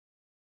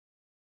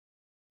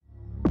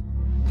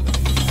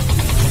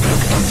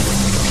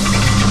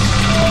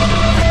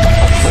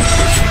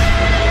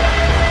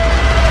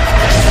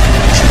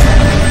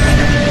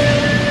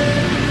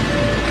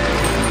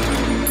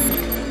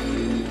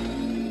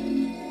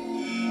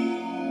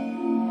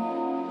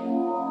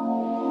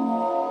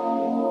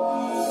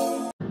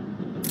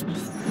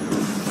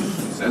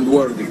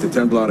word if the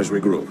Templars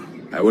regroup.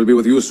 I will be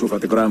with Yusuf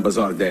at the Grand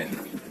Bazaar then.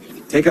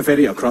 Take a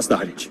ferry across the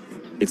Halij.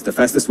 It's the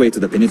fastest way to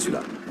the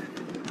peninsula.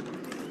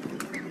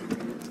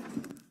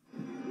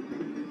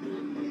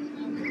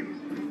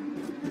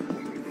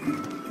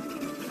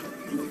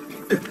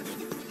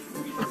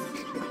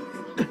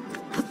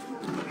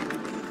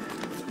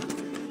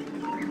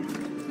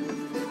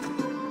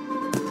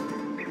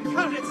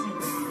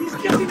 He's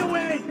getting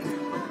away!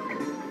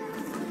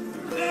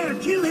 There,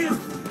 kill him!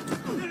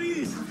 There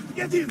he is!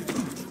 Get him!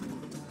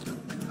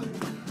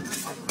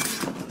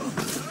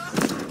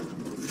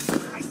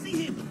 I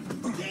see him!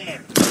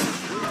 There!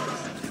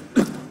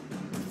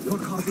 Your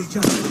cause is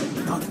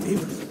just, not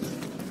favors.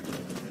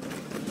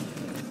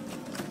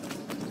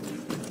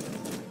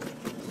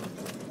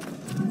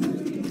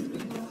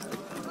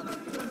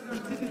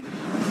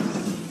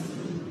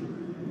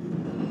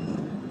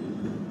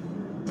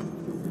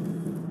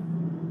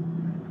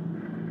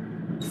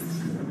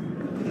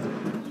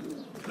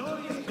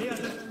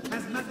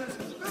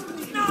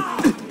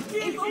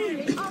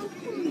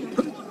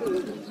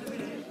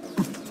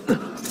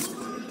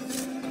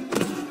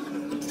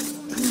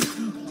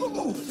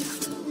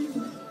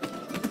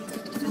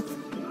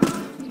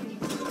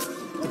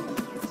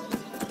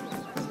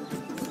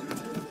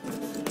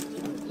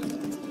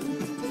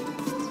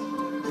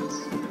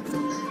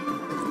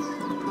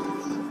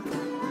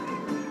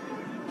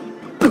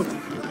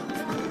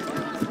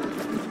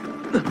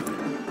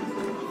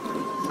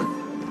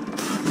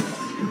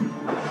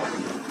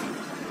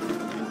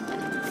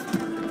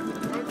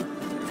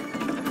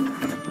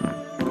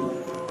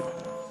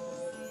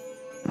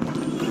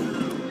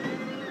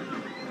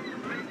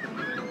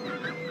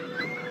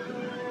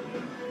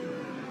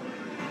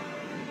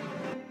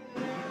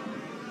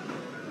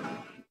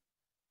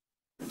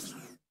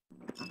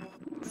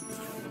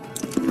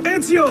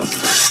 Ezio!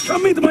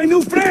 Come meet my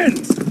new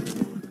friends!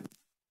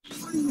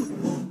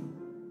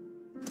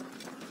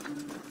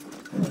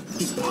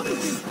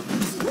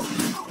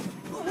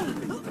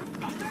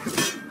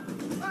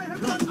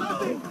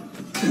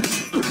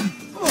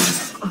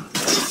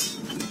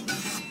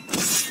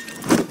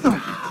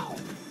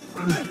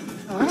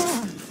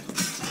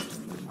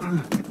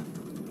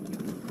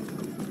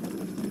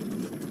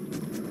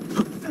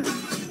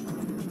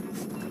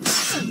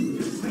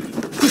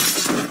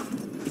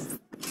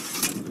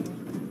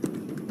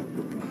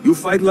 You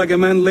fight like a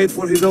man late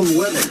for his own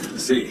wedding.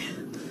 See,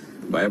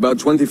 by about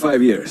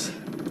 25 years.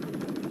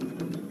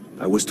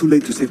 I was too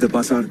late to save the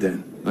Bazaar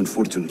then,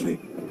 unfortunately.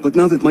 But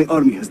now that my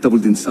army has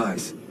doubled in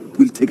size,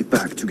 we'll take it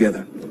back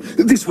together.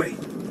 This way!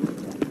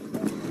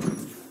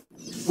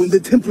 When the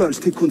Templars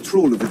take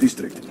control of the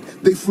district,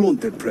 they flaunt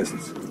their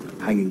presence.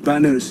 Hanging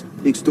banners,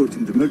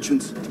 extorting the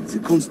merchants, it's a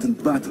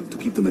constant battle to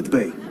keep them at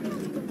bay.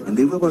 And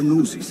they rub our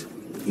noses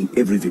in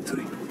every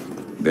victory.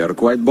 They are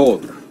quite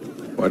bold.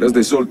 Why does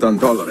the Sultan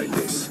tolerate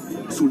this?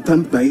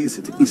 Sultan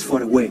Bayezid is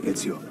far away,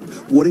 Ezio,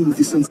 warring with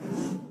his sons.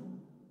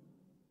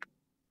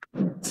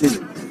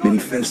 Many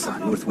Fersa,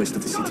 northwest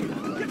of the city.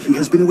 He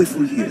has been away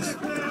for years,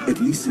 at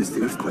least since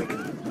the earthquake,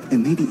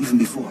 and maybe even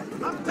before.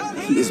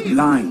 He is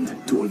blind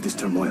to all this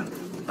turmoil.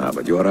 Ah,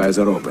 but your eyes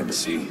are open,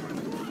 see?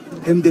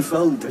 Hem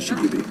defal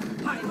Tashigibi.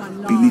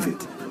 Believe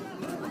it.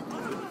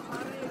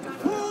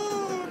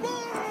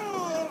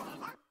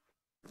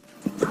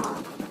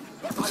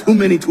 Too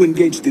many to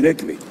engage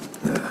directly.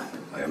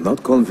 I am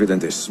not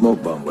confident a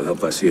smoke bomb will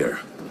help us here.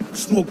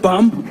 Smoke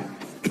bomb?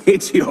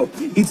 Ezio,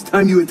 it's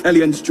time you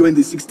Italians joined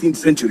the 16th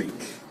century.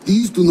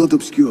 These do not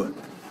obscure.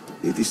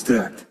 They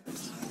distract.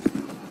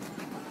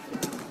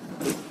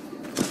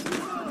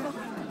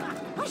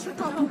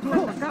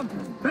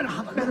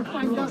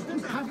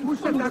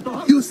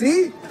 You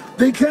see?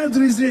 They can't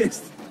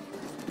resist.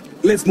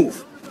 Let's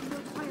move.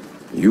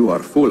 You are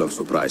full of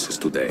surprises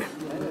today.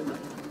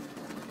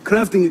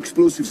 Crafting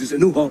explosives is a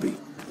new hobby.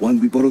 One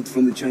we borrowed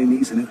from the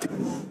Chinese and have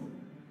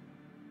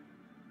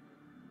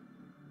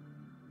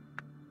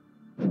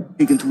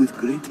taken to with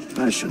great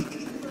passion.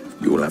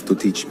 You will have to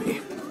teach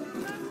me.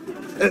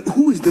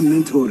 Who is the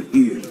mentor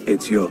here,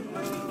 Ezio?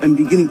 I'm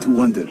beginning to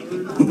wonder.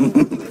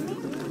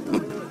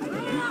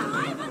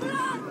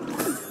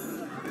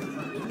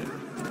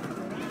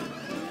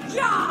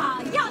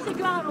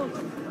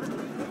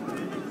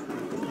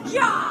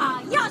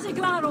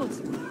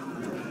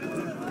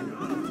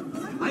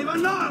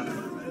 Ivanov!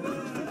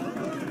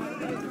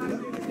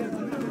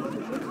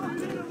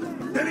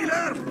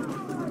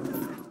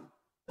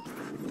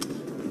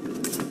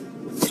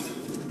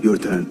 Your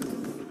turn.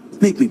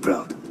 Make me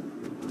proud.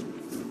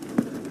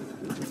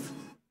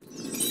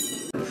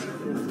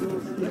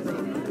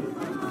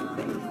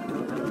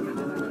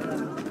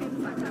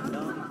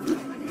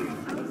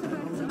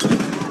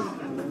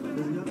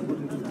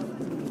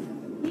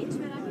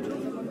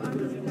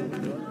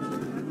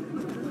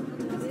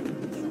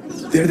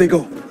 There they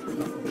go.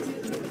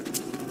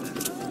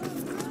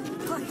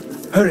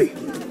 Hurry,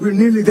 we're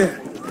nearly there.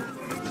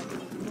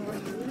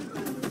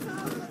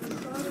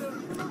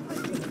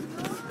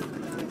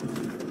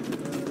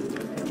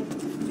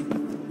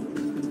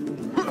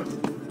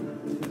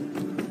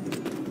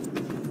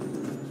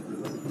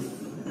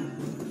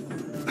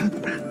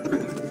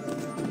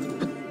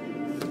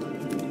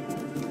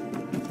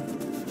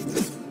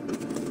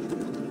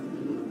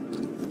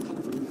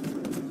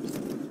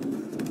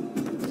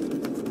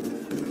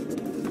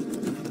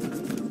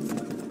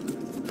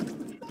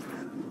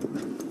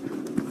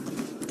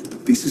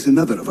 This is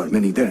another of our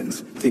many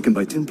dens, taken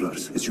by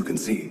Templars, as you can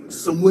see.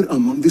 Somewhere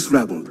among this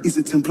rabble is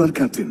a Templar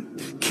captain.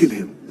 Kill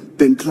him,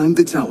 then climb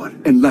the tower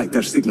and light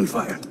our signal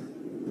fire.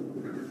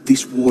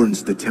 This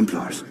warns the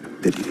Templars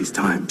that it is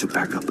time to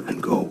pack up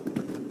and go.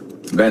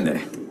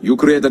 Bene. You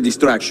create a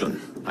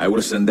distraction. I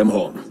will send them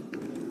home.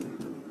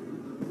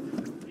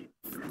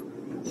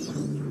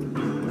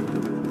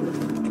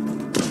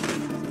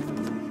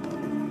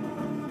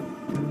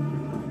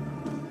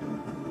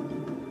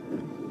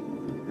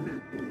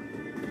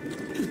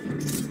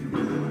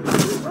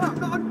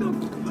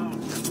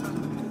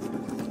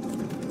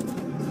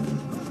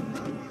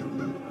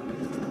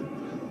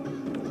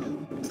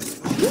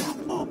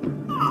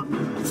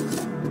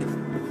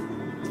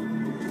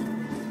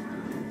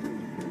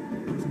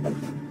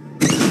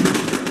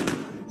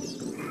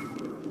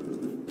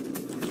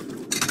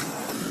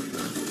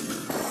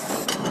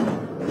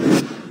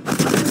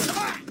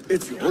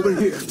 It's over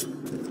here.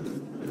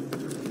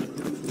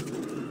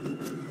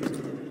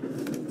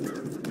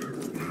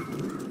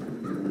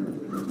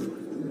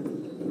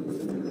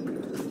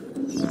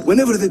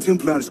 Whenever the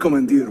Templars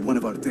commandeer one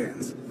of our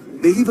dens,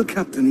 they leave a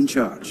captain in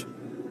charge.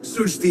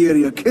 Search the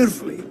area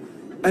carefully,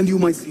 and you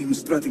might see him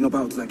strutting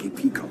about like a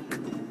peacock.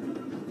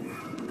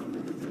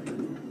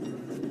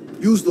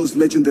 Use those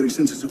legendary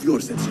senses of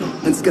yours,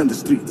 Ezio, and scan the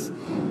streets.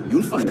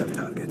 You'll find our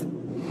target.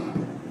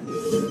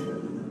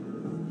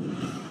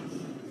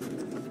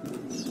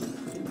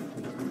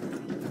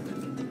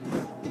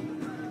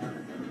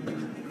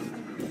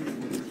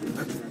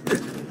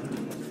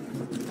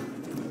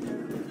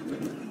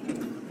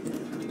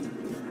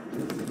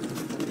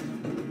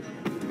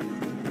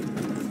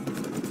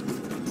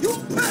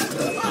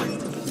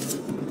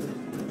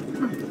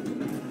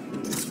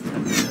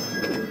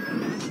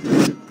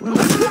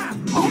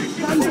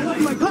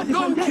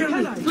 Don't kill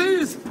me,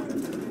 please!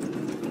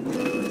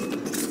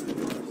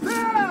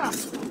 There!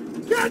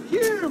 Get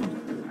him!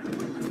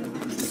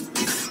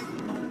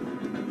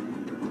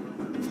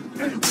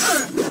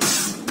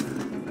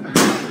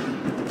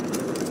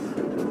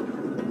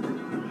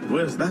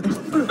 Where's that?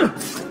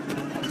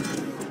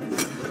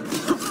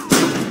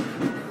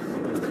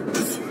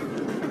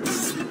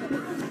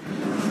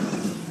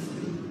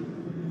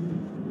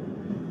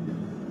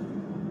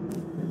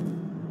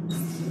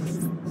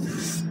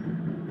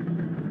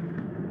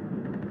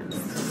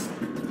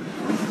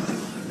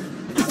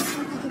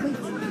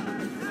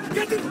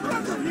 Get in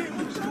front of him!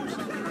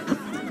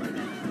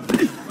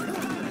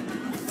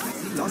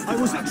 I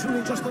was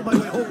actually just on my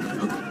way home.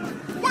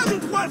 Was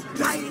it worth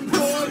dying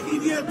for,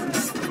 idiot?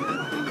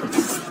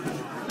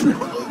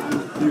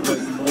 You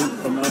guys moved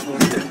from out of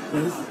the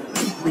place.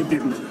 We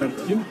didn't hurt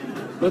him,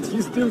 but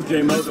he still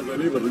came out of the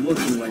river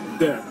looking like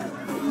death.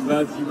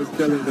 Glad he was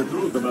telling the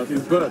truth about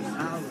his birth.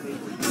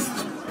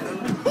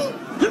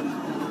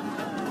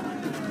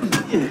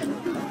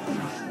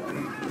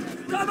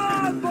 Come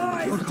on,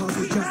 boys!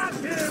 We got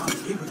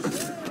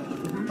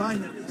him!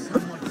 Finally.